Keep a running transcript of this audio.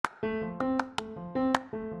Hi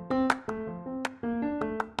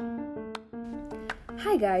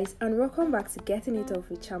guys, and welcome back to Getting It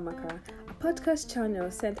Off with Chamaka, a podcast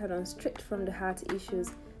channel centered on straight from the heart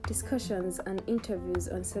issues, discussions and interviews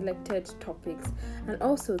on selected topics, and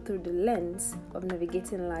also through the lens of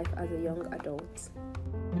navigating life as a young adult.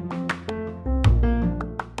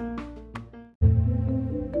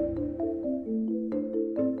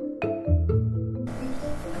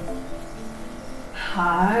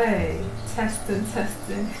 Hi, testing.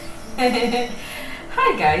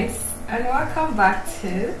 Hi guys, and welcome back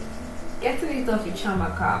to Getting It Off with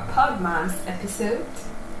Chamaka, Podmas episode,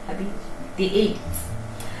 the 8th.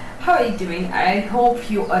 How are you doing? I hope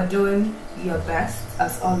you are doing your best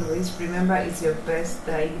as always. Remember, it's your best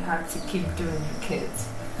that you have to keep doing, kids.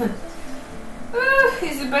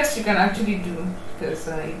 It's the best you can actually do because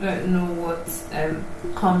you don't know what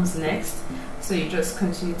comes next. So you just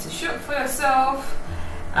continue to shoot for yourself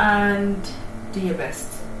and do your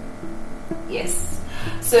best. Yes.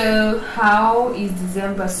 So how is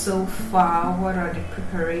December so far? What are the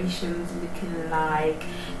preparations looking like?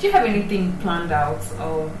 Do you have anything planned out,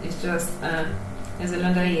 or it's just there's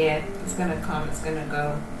another year, it's gonna come, it's gonna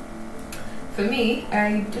go? For me,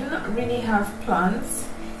 I do not really have plans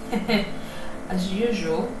as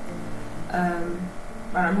usual,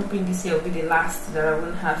 but I'm hoping this year will be the last that I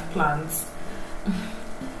won't have plans.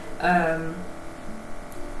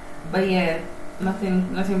 But yeah,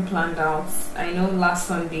 nothing planned out. I know last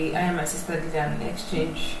Sunday I and my sister did an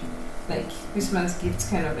exchange, like Christmas gift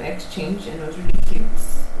kind of exchange, and it was really cute.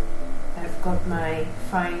 I've got my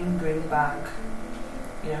fine green bag,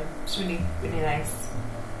 it's really nice.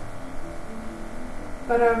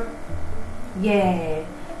 But yeah,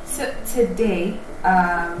 so today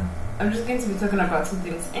I'm just going to be talking about two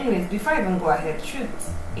things. Anyways, before I even go ahead,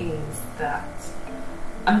 truth is that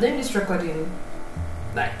I'm doing this recording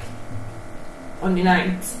like on the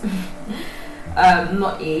 9th,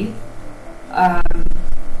 not 8th.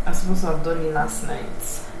 I'm supposed to have done it last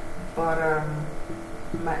night, but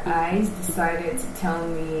my eyes decided to tell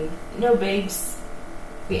me, no babes,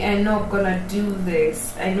 we are not gonna do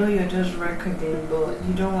this. I know you're just recording, but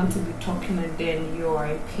you don't want to be talking, and then you are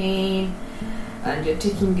in pain and you're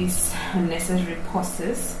taking these unnecessary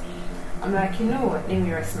pauses. I'm like, you know what, let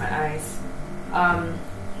me rest my eyes.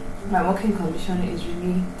 My working condition is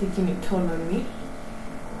really taking a toll on me.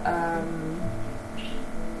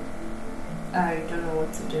 I don't know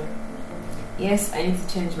what to do. Yes, I need to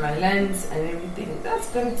change my lens and everything. That's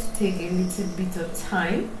going to take a little bit of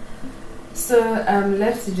time. So I'm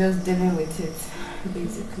left to just dealing with it,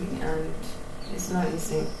 basically, and it's not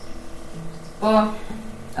easy. But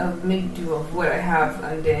I'll make do of what I have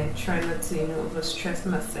and then try not to, overstress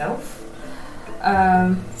myself.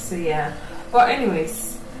 So yeah. But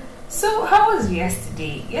anyways, so how was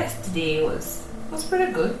yesterday? Yesterday was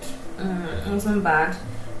pretty good. It wasn't bad.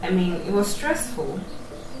 I mean, it was stressful.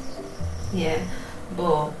 Yeah,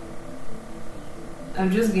 but I'm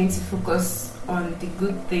just going to focus on the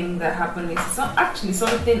good thing that happened. It's actually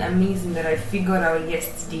something amazing that I figured out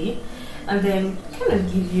yesterday, and then kind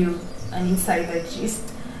of give you an insider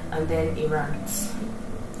gist and then a rant.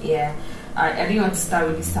 Yeah, I didn't want to start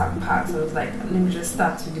with the sad parts. I was like, let me just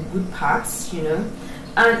start with the good parts,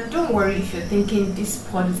 And don't worry if you're thinking this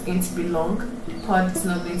pod is going to be long. The pod is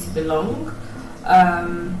not going to be long.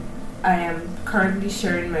 I am currently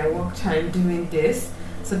sharing my work time doing this.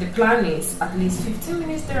 So the plan is at least 15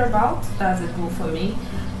 minutes thereabout. That's a goal for me.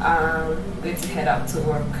 I'm going to head out to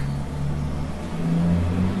work.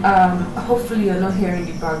 Hopefully you're not hearing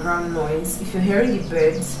the background noise. If you're hearing the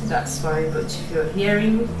birds, that's fine. But if you're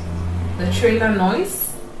hearing the trailer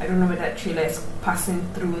noise, I don't know where that trailer is passing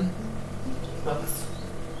through, but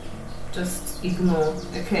just ignore,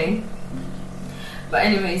 okay? But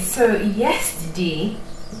anyway, so yesterday,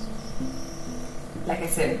 like I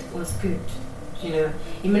said, was good.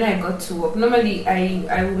 Even I got to work. Normally,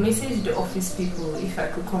 I will message the office people if I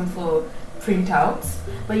could come for printouts.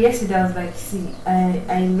 But yesterday I was like, see,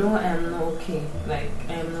 I know I am not okay. Like,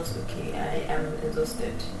 I am not okay. I am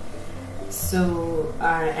exhausted. So,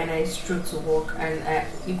 and I struggle to work, and I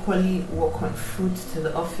equally walk on foot to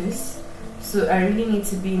the office. So I really need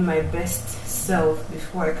to be my best self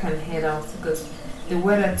before I can head out, because the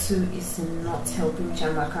weather too is not helping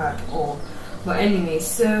Jamaica at all. But anyway,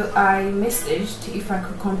 so I messaged if I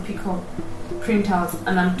could come pick up printouts,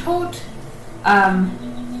 and I'm told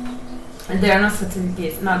there are no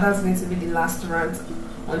certificates. Now that's going to be the last rant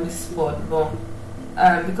on the spot, but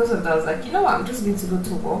because of that I was like, you know what, I'm just going to go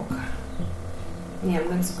to work yeah, I'm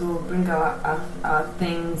going to go bring our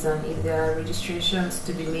things, and if there are registrations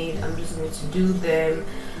to be made, I'm just going to do them,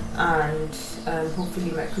 and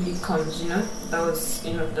hopefully my colleague comes. That was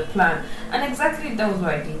the plan, and exactly that was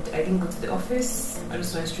what I did. I didn't go to the office. I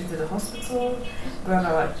just went straight to the hospital, brought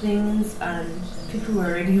our things, and people were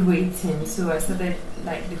already waiting. So I started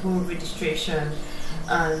like the whole registration,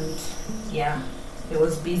 and yeah, it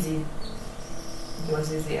was busy. It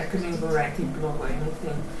was easy. I couldn't even write a blog or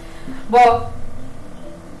anything. But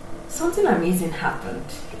something amazing happened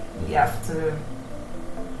in the afternoon.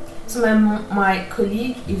 So my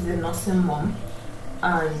colleague is a nursing mom,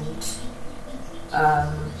 and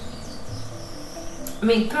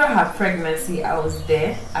through her pregnancy, I was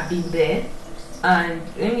there. I've been there, and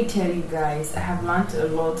let me tell you guys, I have learned a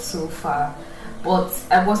lot so far, but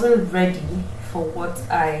I wasn't ready for what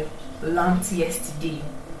I learned yesterday.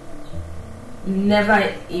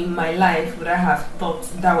 Never in my life would I have thought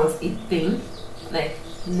that was a thing, like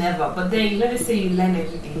never. But then they say you learn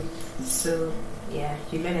every day, so yeah,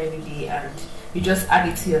 you learn every day, and you just add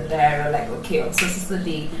it to your diary. Like, okay, on so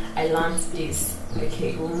day I learned this.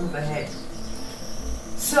 Okay, we'll move ahead.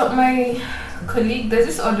 So my colleague, there's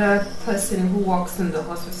this other person who works in the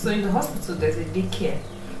hospital. So in the hospital there's a daycare.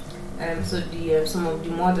 So the some of the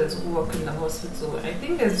mothers who work in the hospital, I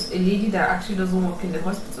think there's a lady that actually doesn't work in the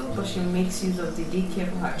hospital, but she makes use of the daycare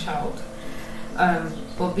for her child.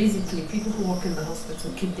 But basically, people who work in the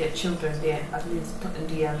hospital keep their children there, at least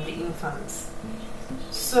the infants.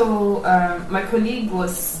 So my colleague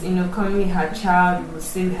was, coming with her child, would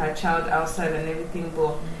stay with her child outside and everything,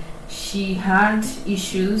 but she had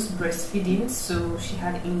issues breastfeeding, so she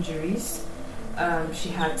had injuries. She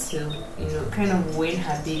had to, kind of wean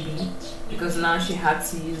her baby, because now she had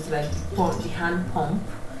to use like the hand pump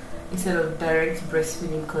instead of direct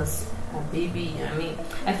breastfeeding, because her baby,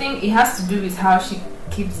 I think it has to do with how she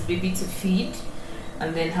keeps the baby to feed,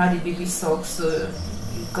 and then how the baby sucks. So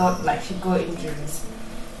she got injuries,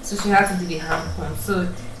 so she had to do the hand pump. So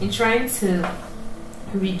in trying to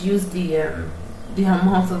reduce the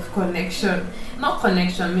amount of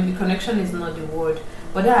maybe connection is not the word,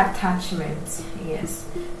 but the attachment, yes.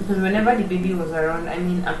 Because whenever the baby was around,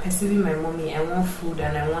 I'm perceiving my mommy, I want food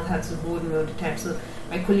and I want her to hold me all the time. So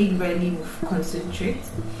my colleague rarely would concentrate.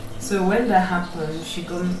 So when that happened, she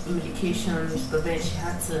got medications, but then she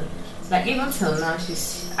had to, even till now,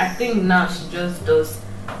 I think now she just does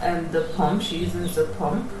the pump. She uses the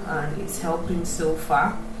pump, and it's helping so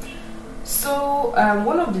far. So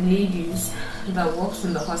one of the ladies that works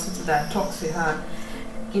in the hospital that talks to her,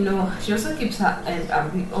 she also keeps her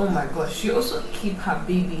oh my gosh, she also keep her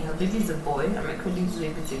baby. Her baby is a boy, and my colleague's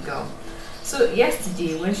baby is a girl. So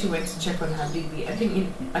yesterday, when she went to check on her baby, I think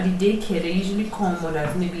at the daycare they usually call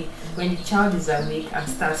mothers maybe when the child is awake and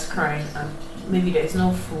starts crying, and maybe there's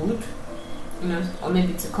no food, or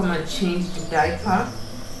maybe to come and change the diaper.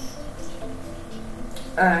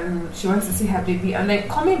 She wants to see her baby, and then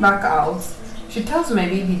coming back out, she tells my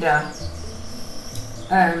baby that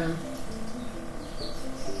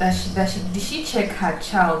did she check her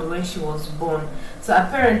child when she was born. So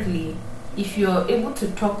apparently, if you're able to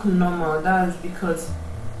talk normal, that was because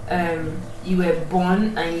you were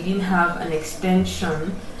born and you didn't have an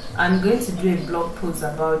extension. I'm going to do a blog post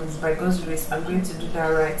about this. By God's grace, I'm going to do that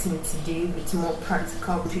writing today with more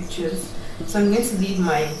practical pictures. So I'm going to leave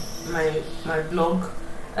my blog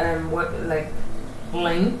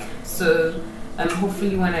link. So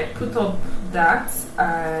hopefully when I put up that,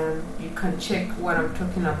 you can check what I'm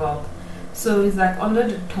talking about. So it's like under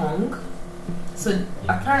the tongue. So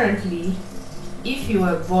apparently, if you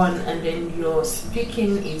were born and then your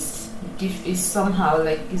speaking is somehow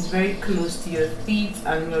is very close to your teeth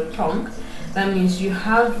and your tongue, that means you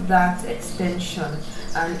have that extension,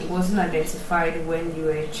 and it wasn't identified when you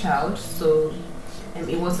were a child, so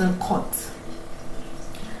it wasn't caught.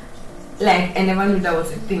 I never knew that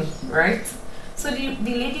was a thing, right? So the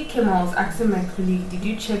lady came out, was asking my colleague, did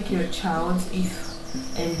you check your child if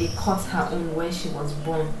they caught her own when she was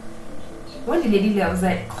born? When the lady left, I was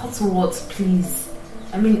like, cut what, please?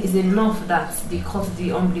 It's enough that they cut the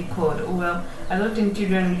umbilical cord. Oh, well, I don't think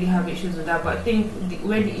children really have issues with that, but I think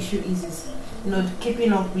where the issue is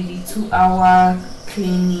keeping up with the 2-hour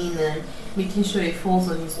cleaning and making sure it falls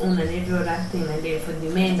on its own and every other thing. And then for the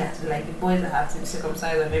men that, the boys that have to be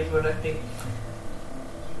circumcised and every other thing,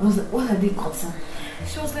 I was like, what are they cutting?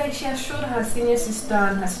 She was like, she has showed her senior sister,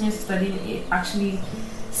 and her senior sister didn't actually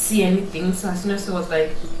see anything. So her senior sister was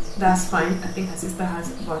like, that's fine. I think her sister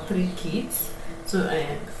has about 3 kids. So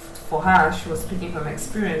for her, she was speaking from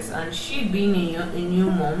experience, and she being a new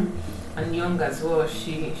mom and young as well,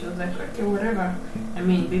 she was like, okay, whatever.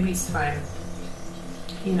 Baby is fine.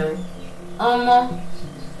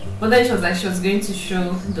 But then she was like, she was going to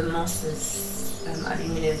show the nurses at the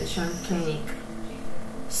immunization clinic.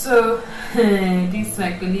 So this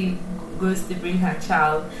my colleague goes to bring her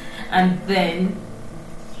child, and then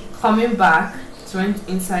coming back, she went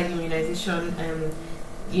inside the immunization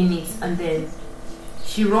unit, and then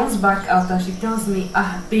she runs back out and she tells me,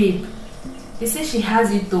 babe, they say she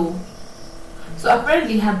has it though. So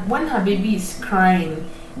apparently when her baby is crying,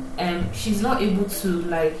 she's not able to,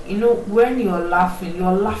 like, when you're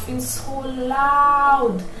laughing so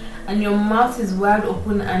loud and your mouth is wide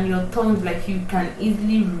open and your tongue, like, you can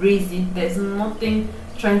easily raise it. There's nothing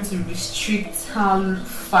trying to restrict how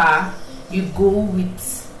far you go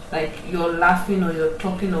with, like, you're laughing or you're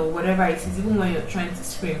talking or whatever it is, even when you're trying to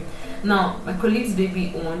scream. Now my colleague's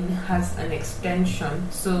baby own has an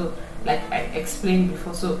extension, so like I explained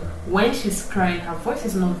before, so when she's crying her voice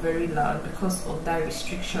is not very loud because of that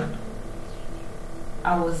restriction.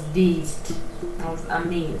 I was dazed, I was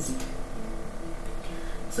amazed.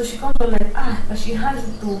 So she comes on like, but she has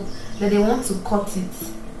it though, that they want to cut it.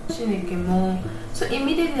 So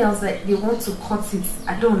immediately I was like, they want to cut it,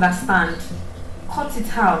 I don't understand. Cut it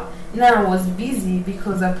how? Now I was busy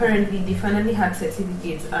because apparently they finally had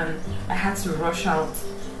certificates and I had to rush out.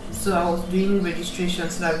 So I was doing registration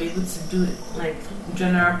so that I'd be able to do like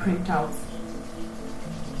general printouts.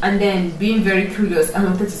 And then being very curious, I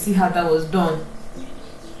wanted to see how that was done.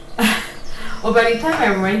 But by the time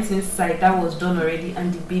I went inside, that was done already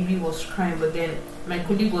and the baby was crying. But then my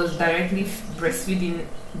colleague was directly breastfeeding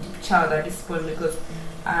the child at this point because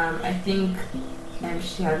I think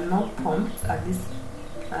she had not pumped at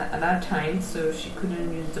that time, so she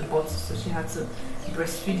couldn't use the bottle, so she had to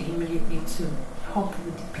breastfeed immediately to help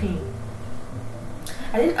with the pain.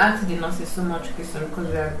 I didn't ask the nurses so much question because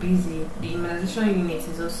we are busy. The immunization unit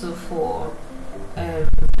is also for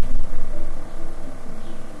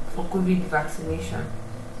COVID vaccination,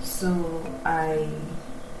 so I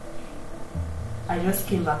just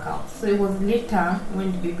came back out. So it was later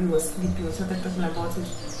when the baby was sleeping, we started talking about it.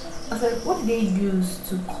 I was like, what did they use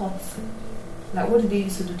to cut? Like, what did they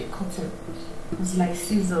use to do the cutting? It was like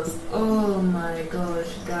scissors. Oh my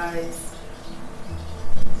gosh, guys.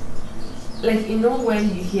 Like,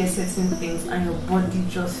 when you hear certain things and your body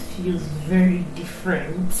just feels very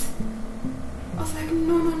different. I was like,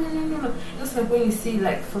 no. Just like when you see,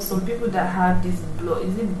 like, for some people that have this blood,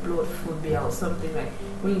 is it blood phobia or something? Like,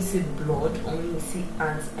 when you see blood or when you see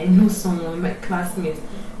ants. I know someone, my classmate,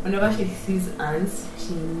 whenever she sees ants,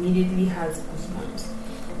 she immediately has goosebumps.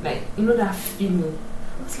 Like, that feeling.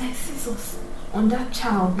 I was like, scissors on that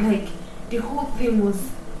child. Like, the whole thing was,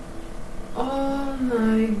 oh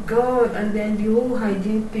my god. And then the whole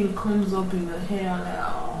hygiene thing comes up in your hair. I'm like,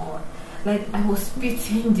 oh. Like, I was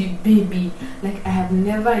pitying the baby. Like, I have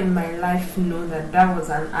never in my life known that was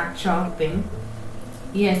an actual thing.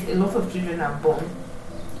 Yes, a lot of children are born.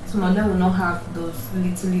 Some of them will not have those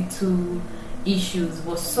little issues,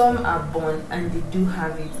 but some are born and they do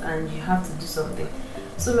have it, and you have to do something.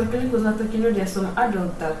 So my colleague was not talking, there's some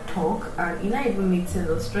adults that talk, and it not even made sense.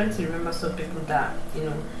 I was trying to remember some people that,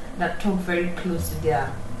 that talk very close to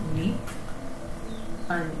their lip,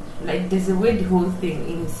 and like there's a way the whole thing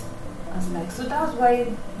is. I was like, so that's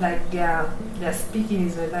why, like, their speaking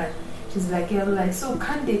is like that. She's like, yeah, like, so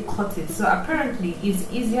can they cut it? So apparently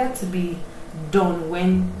it's easier to be done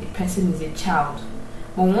when the person is a child.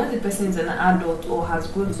 But once the person is an adult or has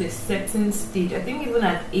grown to a certain stage, I think even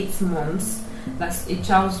at 8 months, that a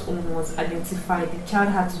child's own was identified, the child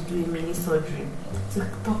had to do a mini surgery to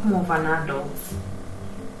talk more of an adult.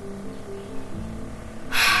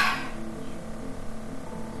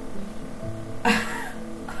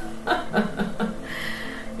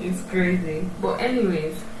 It's crazy. But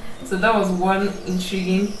anyways, so that was one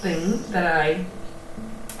intriguing thing that I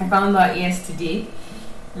found out yesterday.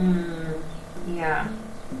 Yeah,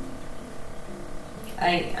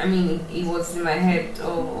 I mean, it was in my head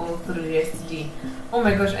all through yesterday. Oh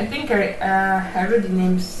my gosh, I think I read the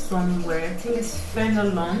name somewhere. I think it's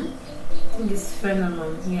Fenelon.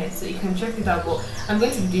 Yeah, so you can check it out. But I'm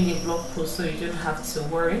going to be doing a blog post, so you don't have to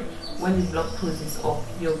worry. When the blog post is up,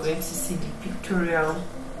 you're going to see the pictorial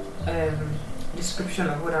description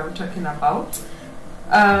of what I'm talking about.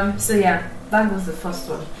 So yeah, that was the first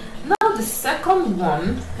one. Now the second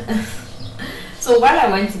one. So while I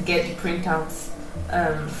went to get the printouts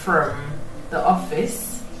from the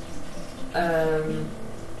office,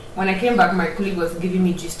 when I came back, my colleague was giving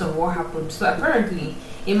me gist of what happened. So apparently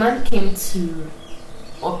a man came to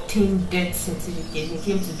obtain death certificate. He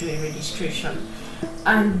came to do a registration,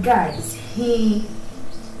 and guys,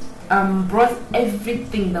 brought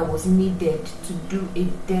everything that was needed to do a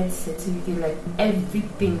death certificate, like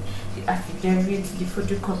everything, the affidavit, the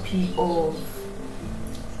photocopy of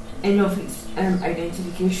any of his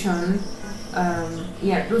identification.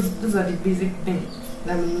 Yeah, those are the basic things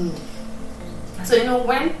that we need. So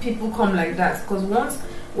when people come like that, because once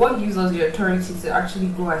what gives us the authority to actually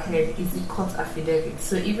go ahead is the court affidavit.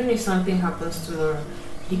 So even if something happens tomorrow,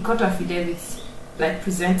 the court affidavit like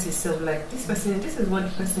presents itself like this is what the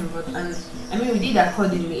person brought, and I mean we did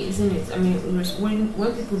accordingly, isn't it? I mean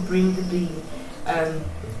when people bring the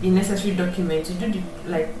necessary document,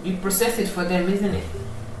 you process it for them, isn't it?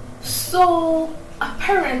 So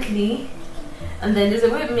apparently, and then there's a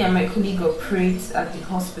way me and my colleague operate at the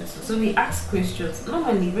hospital. So we ask questions.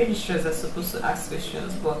 Normally registrars are supposed to ask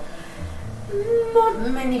questions, but not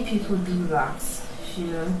many people do that,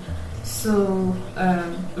 So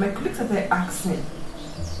my colleague started asking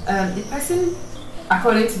the person,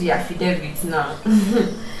 according to the affidavit now,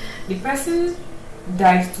 the person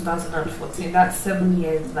died 2014. That's 7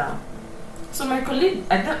 years now. So my colleague,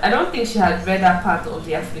 I don't think she had read that part of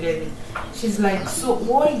the affidavit. She's like, so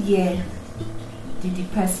what year did the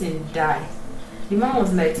person die? The man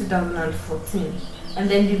was like 2014. And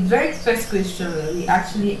then the very first question we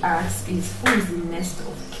actually ask is, who is the next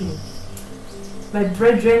of kin? My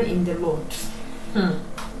brethren in the Lord.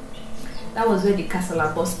 That was where the castle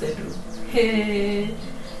busted. Hey.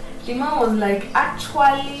 The man was like,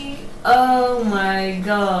 actually, oh my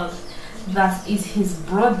God, that is his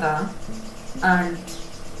brother. And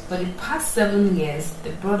for the past 7 years,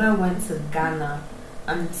 the brother went to Ghana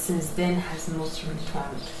and since then has not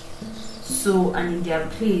returned. So, and in their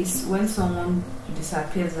place, when someone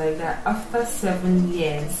disappears like that, after 7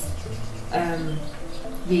 years,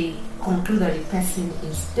 they conclude that the person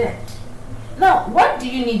is dead. Now, what do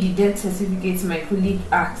you need the death certificate? My colleague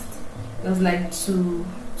asked. It was like to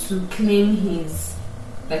claim his,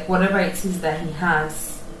 like whatever it is that he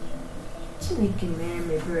has.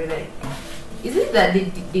 Is it that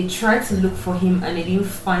they tried to look for him and they didn't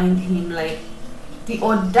find him? Like the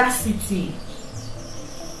audacity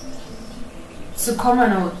to come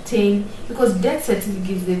and obtain, because death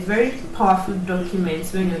certificate is a very powerful document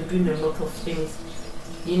when you're doing a lot of things.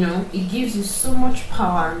 It gives you so much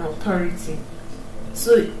power and authority.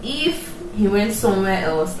 So if he went somewhere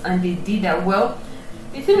else and they did that, well,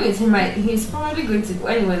 the thing is he's probably going to,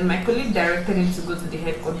 anyway, my colleague directed him to go to the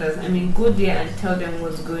headquarters. I mean, go there and tell them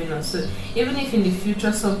what's going on. So even if in the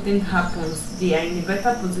future something happens, they are in a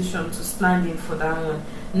better position to stand in for that one.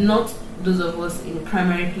 Not those of us in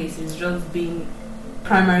primary places just being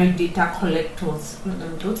primary data collectors.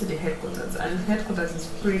 Go to the headquarters, and the headquarters is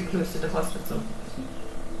pretty close to the hospital.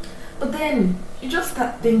 But then you just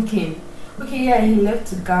start thinking, okay, yeah, he left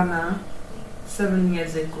to Ghana 7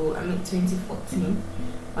 years ago. I mean 2014.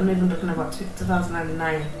 I'm not even talking about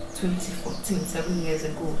 2009, 2014, 7 years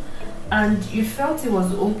ago. And you felt it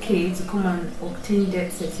was okay to come and obtain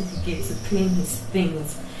death certificate to claim his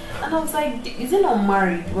things. And I was like, is he not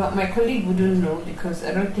married? Well, my colleague wouldn't know because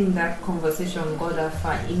I don't think that conversation got that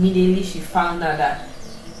far. Immediately she found out that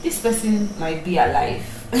this person might be alive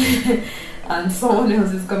and someone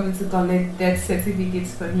else is coming to collect death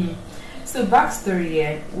certificates for him. So backstory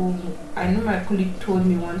here, I know my colleague told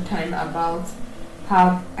me one time about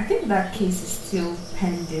how, I think that case is still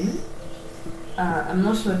pending. I'm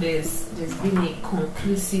not sure there's been a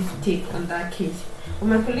conclusive take on that case. But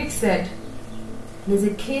my colleague said there's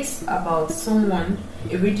a case about someone,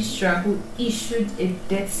 a registrar, who issued a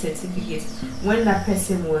death certificate when that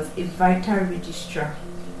person was a vital registrar.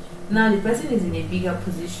 Now the person is in a bigger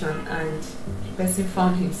position and the person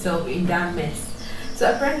found himself in that mess. So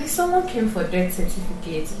apparently someone came for death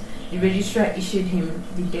certificate. The registrar issued him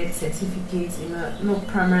the death certificate, no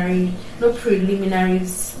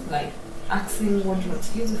preliminaries, like asking what you want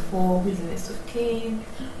to use it for, who's the next of kin,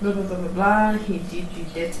 blah blah blah blah blah. He did the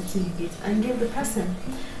death certificate and gave the person.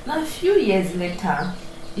 Now a few years later,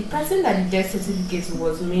 the person that the death certificate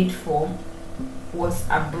was made for was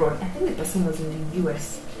abroad. I think the person was in the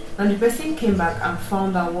US. And the person came back and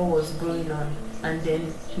found out what was going on, and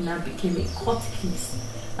then it now became a court case.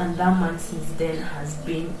 And that man since then has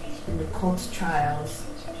been in the court trials.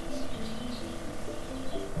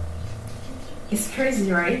 It's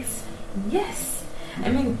crazy, right? Yes.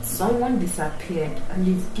 I mean, someone disappeared and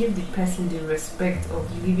they give the person the respect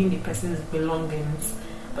of leaving the person's belongings,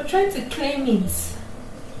 but trying to claim it.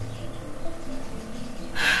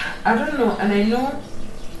 I don't know, and I know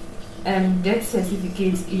death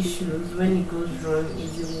certificate issues, when it goes wrong,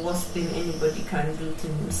 is the worst thing anybody can do to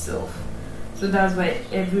himself. So that's why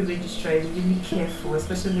every registrar is really careful,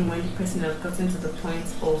 especially when the person has gotten to the point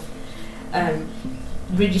of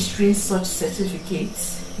registering such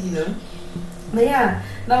certificates, But yeah,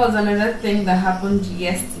 that was another thing that happened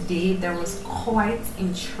yesterday that was quite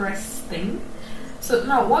interesting. So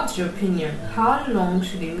now, what's your opinion? How long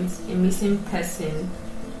should a missing person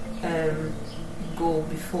go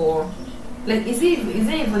before, like, is it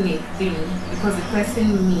even a thing because the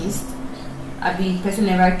person missed, the person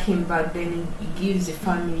never came back, then it gives the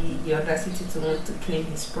family the audacity to want to claim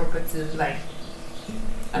his properties? Like,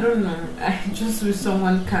 I don't know, I just wish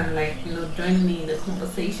someone can, like, join me in the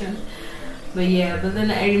conversation. But yeah, but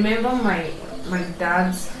then I remember my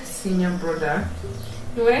dad's senior brother,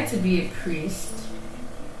 he wanted to be a priest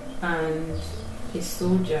and a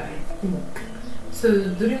soldier, I think. So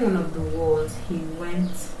during one of the wars, he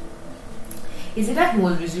went. Is it that he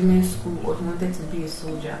was resuming school or he wanted to be a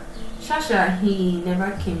soldier? Shasha, he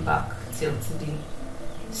never came back till today.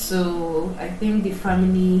 So I think the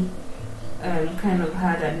family kind of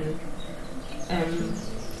had an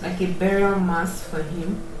like a burial mass for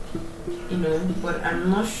him, But I'm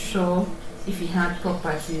not sure if he had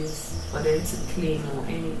properties for them to claim or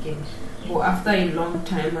anything. But after a long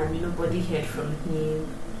time and nobody heard from him,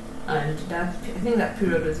 and I think that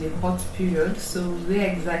period was a hot period. So where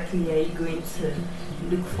exactly are you going to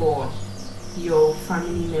look for your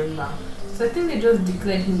family member? So I think they just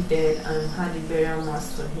declared him dead and had a burial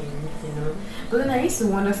mass for him, But then I used to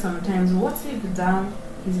wonder sometimes, what if now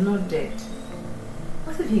he's not dead?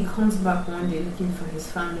 What if he comes back one day looking for his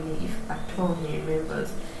family, if at all he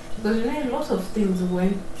remembers? Because a lot of things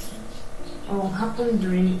went or happened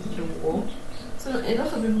during the war. So a lot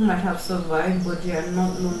of people might have survived, but they are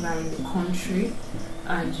not longer in the country,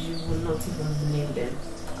 and you will not even name them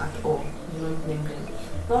at all. You won't name them.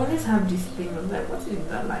 I always have this thing of like, what is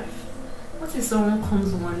that life? What if someone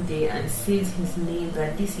comes one day and says his name,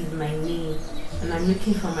 that this is my name, and I'm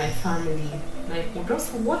looking for my family? Like,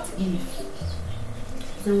 just what if?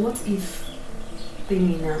 The what if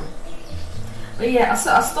thingy now. But yeah,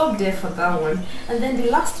 so I'll stop there for that one. And then the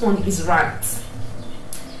last one is rant.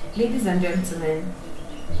 Ladies and gentlemen,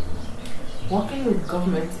 working with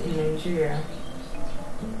government in Nigeria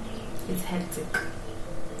is hectic.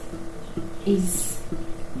 Is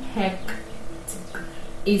hectic.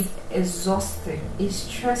 Is exhausting. Is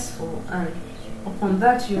stressful, and upon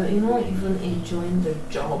that you're not even enjoying the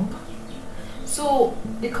job. So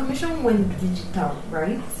the commission went digital,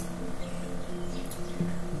 right?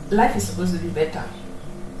 Life is supposed to be better.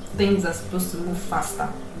 Things are supposed to move faster.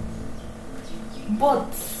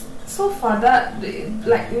 But so far that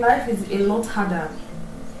life is a lot harder.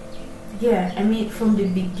 Yeah, I mean, from the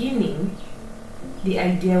beginning, the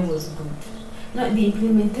idea was good. Now the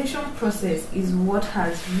implementation process is what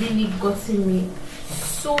has really gotten me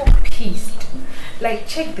so pissed. Like,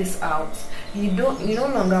 check this out. You no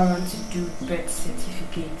longer want to do birth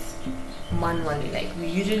certificates manually. Like, we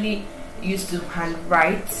usually used to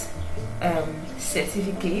handwrite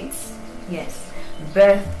certificates. Yes,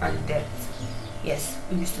 birth and death. Yes,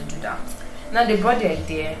 we used to do that. Now they brought the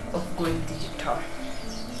idea of going digital.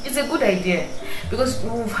 It's a good idea because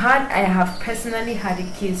I have personally had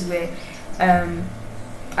a case where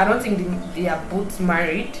I don't think they are both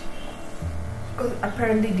married.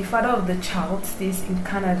 Apparently the father of the child stays in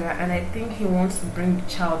Canada, and I think he wants to bring the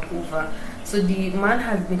child over. So the man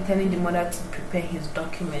has been telling the mother to prepare his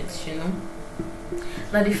documents,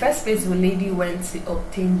 Now the first place the lady went to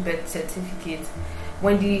obtain birth certificate.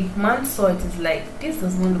 When the man saw it, it's like, this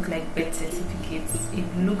does not look like birth certificates. It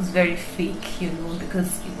looks very fake,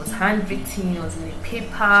 because it was handwritten, it was in a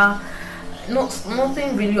paper.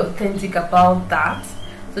 Nothing really authentic about that.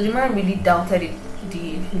 So the man really doubted it.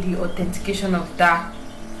 The authentication of that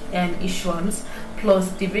issuance,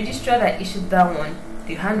 plus the registrar that issued that one,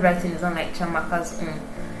 the handwriting is unlike Chamaka's own.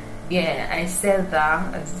 Yeah, I said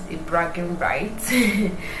that as a bragging right.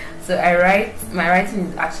 So my writing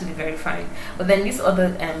is actually very fine. But then these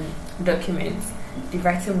other documents, the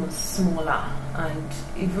writing was smaller, and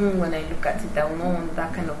even when I look at it, I will not want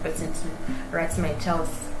that kind of person to write my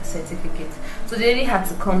child's certificate. So they really had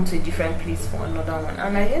to come to a different place for another one,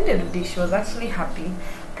 and at the end of the day she was actually happy,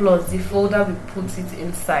 plus the folder we put it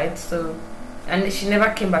inside. So, and she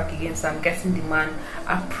never came back again, so I'm guessing the man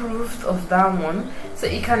approved of that one. So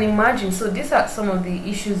you can imagine. So these are some of the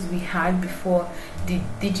issues we had before the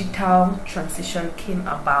digital transition came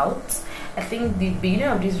about. I think the beginning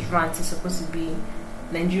of this rant is supposed to be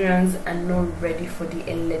Nigerians are not ready for the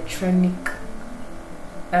electronic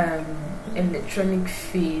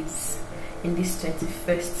phase in this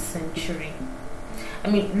 21st century. I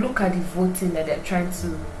mean, look at the voting that they're trying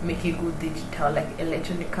to make it go digital, like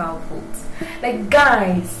electronical votes. Like,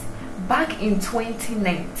 guys, back in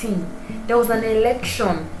 2019, there was an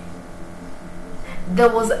election there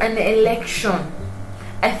was an election.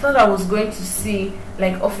 I thought I was going to see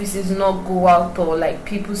like offices not go out or like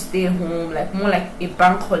people stay home, like more like a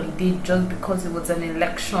bank holiday just because it was an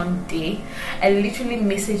election day. I literally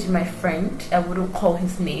messaged my friend, I wouldn't call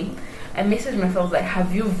his name. I messaged my friend, I was like,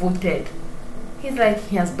 have you voted? He's like,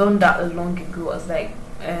 he has done that long ago. I was like,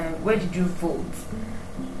 where did you vote?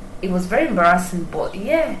 It was very embarrassing, but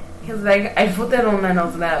yeah. He was like, I voted online. I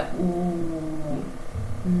was like, ooh,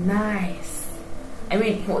 nice. I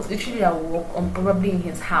mean, he was literally at work, probably in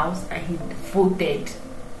his house, and he voted.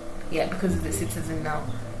 Yeah, because he's a citizen now.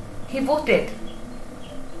 He voted.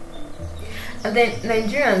 And then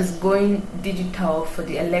Nigerians going digital for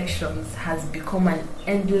the elections has become an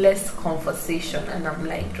endless conversation. And I'm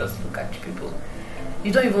like, just look at you people.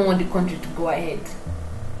 You don't even want the country to go ahead.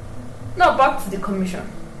 Now back to the commission.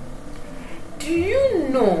 Do you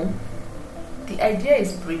know the idea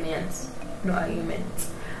is brilliant, no argument,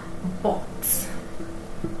 but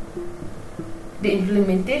the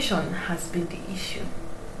implementation has been the issue.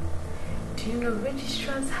 Do you know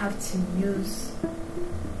registrars have to use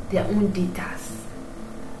their own data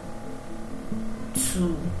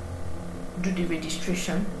to do the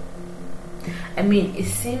registration? I mean, a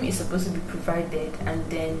SIM is supposed to be provided, and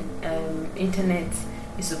then internet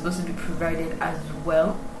is supposed to be provided as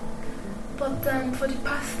well. But for the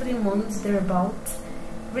past 3 months, thereabouts,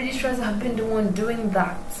 registrars have been the one doing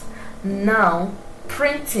that. Now,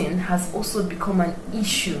 printing has also become an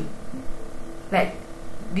issue. Like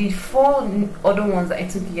the 4 other ones that I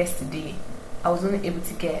took yesterday, I was only able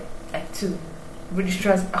to get like 2.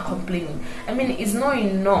 Registrars are complaining. I mean, it's not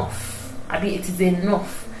enough. I mean, it is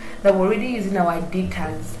enough that we're already using our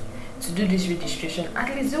data to do this registration.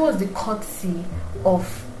 At least it was the courtesy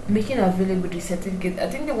of making available the certificate. I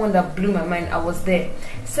think the one that blew my mind, I was there,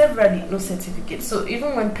 severally no certificate. So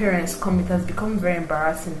even when parents come, it has become very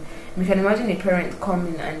embarrassing. You can imagine a parent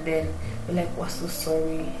coming and then be like, we're so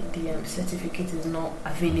sorry, the certificate is not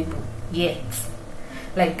available yet.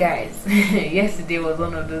 Like, guys, yesterday was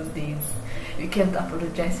one of those days. We kept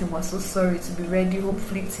apologizing, we're so sorry, to be ready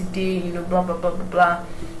hopefully today, you know, blah blah blah blah blah.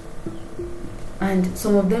 And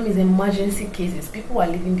some of them is emergency cases. People are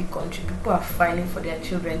leaving the country. People are filing for their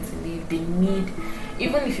children to leave. They need,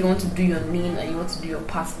 even if you want to do your name and you want to do your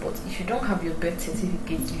passport, if you don't have your birth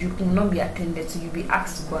certificate, you will not be attended to. You'll be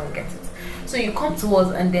asked to go and get it. So you come to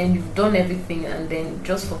us and then you've done everything, and then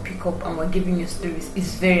just for pickup and we're giving you stories.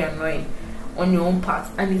 It's very annoying on your own part,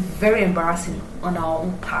 and it's very embarrassing on our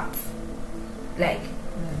own part. Like,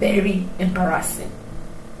 very embarrassing.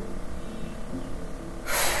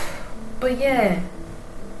 But yeah,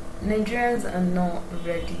 Nigerians are not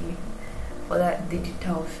ready for that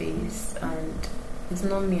digital phase, and it's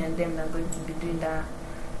not me and them that are going to be doing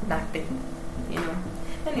that thing, you know.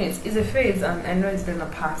 Anyways, it's a phase, and I know it's gonna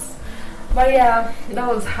pass. But yeah, that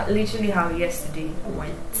was literally how yesterday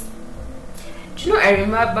went. Do you know, I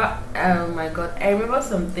remember, oh my god, I remember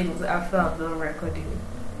some things after I've done recording,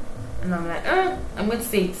 and I'm like, I'm going to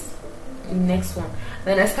say it in the next one.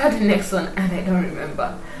 Then I start the next one and I don't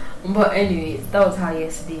remember. But anyways, that was how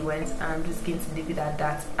yesterday went. I'm just going to leave it at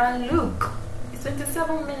that. And look, it's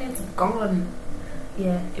 27 minutes gone.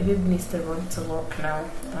 Yeah, a baby needs to run to work now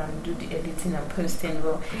and do the editing and posting.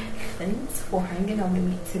 Well, thanks for hanging out with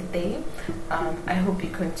me today. I hope you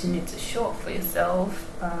continue to show up for yourself.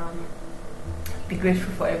 Be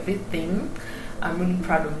grateful for everything. I'm really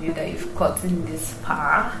proud of you that you've gotten this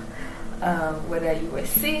far. Whether you were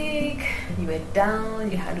sick, you were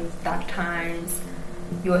down, you had those dark times,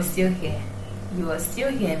 you are still here. You are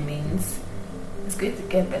still here means it's going to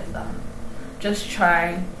get better. Just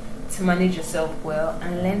try to manage yourself well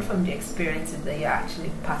and learn from the experiences that you're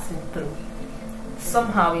actually passing through.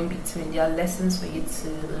 Somehow in between, there are lessons for you to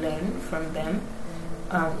learn from them.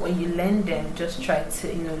 When you learn them, just try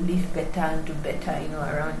to, you know, live better and do better, you know,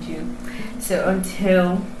 around you. So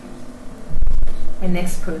until my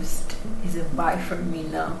next post is a bye from me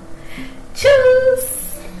now. Cheers.